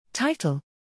Title: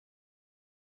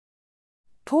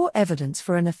 Poor evidence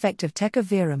for an effect of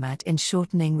tecovirimat in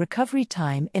shortening recovery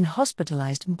time in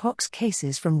hospitalized mpox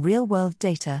cases from real-world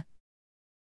data.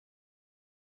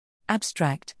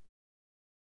 Abstract.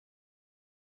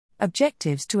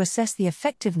 Objectives to assess the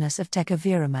effectiveness of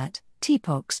tecovirimat,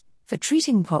 TPOXX, for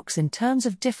treating mpox in terms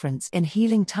of difference in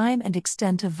healing time and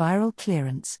extent of viral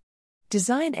clearance.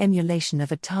 Design emulation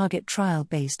of a target trial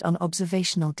based on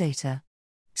observational data.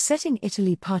 Setting: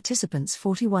 Italy. Participants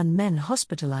 41 men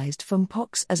hospitalized for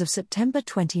mpox as of September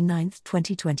 29,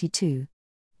 2022.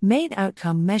 Main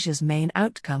outcome measures: main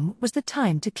outcome was the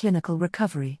time to clinical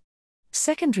recovery.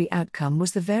 Secondary outcome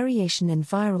was the variation in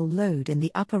viral load in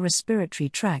the upper respiratory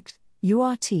tract,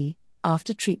 URT,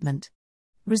 after treatment.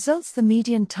 Results: the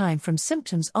median time from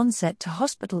symptoms onset to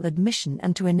hospital admission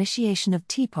and to initiation of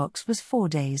TPOXX was 4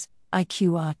 days,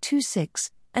 IQR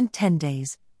 2.6, and 10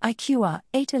 days, IQR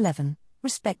 8.11,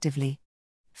 respectively.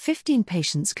 15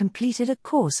 patients completed a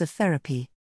course of therapy.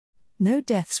 No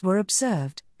deaths were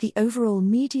observed. The overall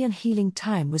median healing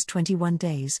time was 21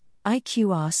 days,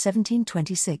 IQR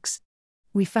 17.26.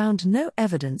 We found no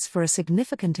evidence for a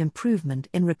significant improvement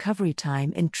in recovery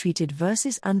time in treated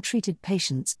versus untreated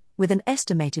patients, with an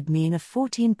estimated mean of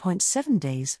 14.7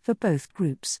 days for both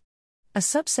groups. A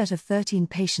subset of 13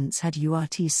 patients had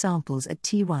URT samples at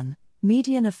T1,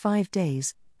 median of 5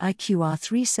 days, IQR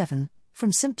 3.7,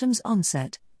 from symptoms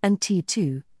onset, and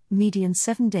T2, median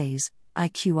 7 days,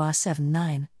 IQR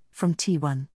 7.9, from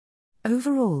T1.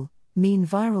 Overall, mean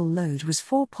viral load was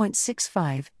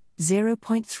 4.65,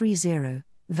 0.30,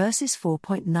 versus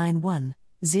 4.91,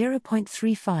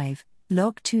 0.35,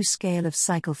 log2 scale of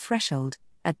cycle threshold,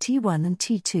 at T1 and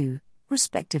T2,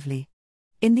 respectively.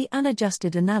 In the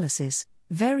unadjusted analysis,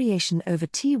 variation over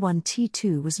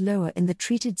T1-T2 was lower in the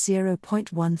treated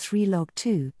 0.13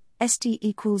 log2, ST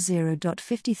equals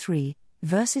 0.53,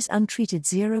 versus untreated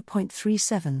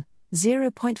 0.37,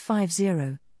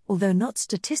 0.50, although not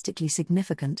statistically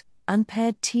significant,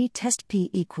 unpaired t-test p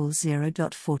equals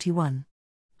 0.41.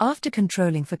 After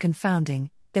controlling for confounding,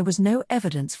 there was no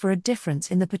evidence for a difference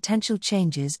in the potential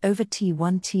changes over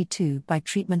T1-T2 by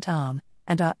treatment arm,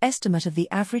 and our estimate of the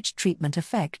average treatment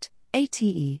effect,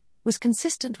 ATE, was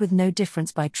consistent with no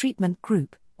difference by treatment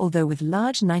group, although with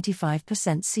large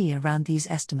 95% C around these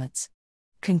estimates.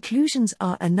 Conclusions: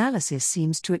 our analysis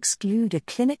seems to exclude a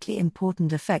clinically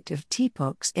important effect of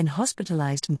TPOXX in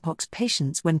hospitalized mpox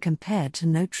patients when compared to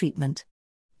no treatment.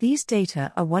 These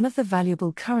data are one of the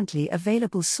valuable currently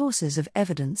available sources of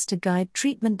evidence to guide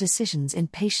treatment decisions in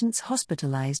patients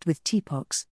hospitalized with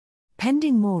TPOXX.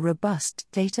 Pending more robust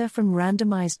data from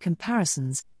randomized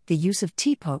comparisons, the use of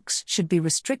TPOXX should be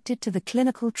restricted to the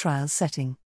clinical trial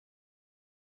setting.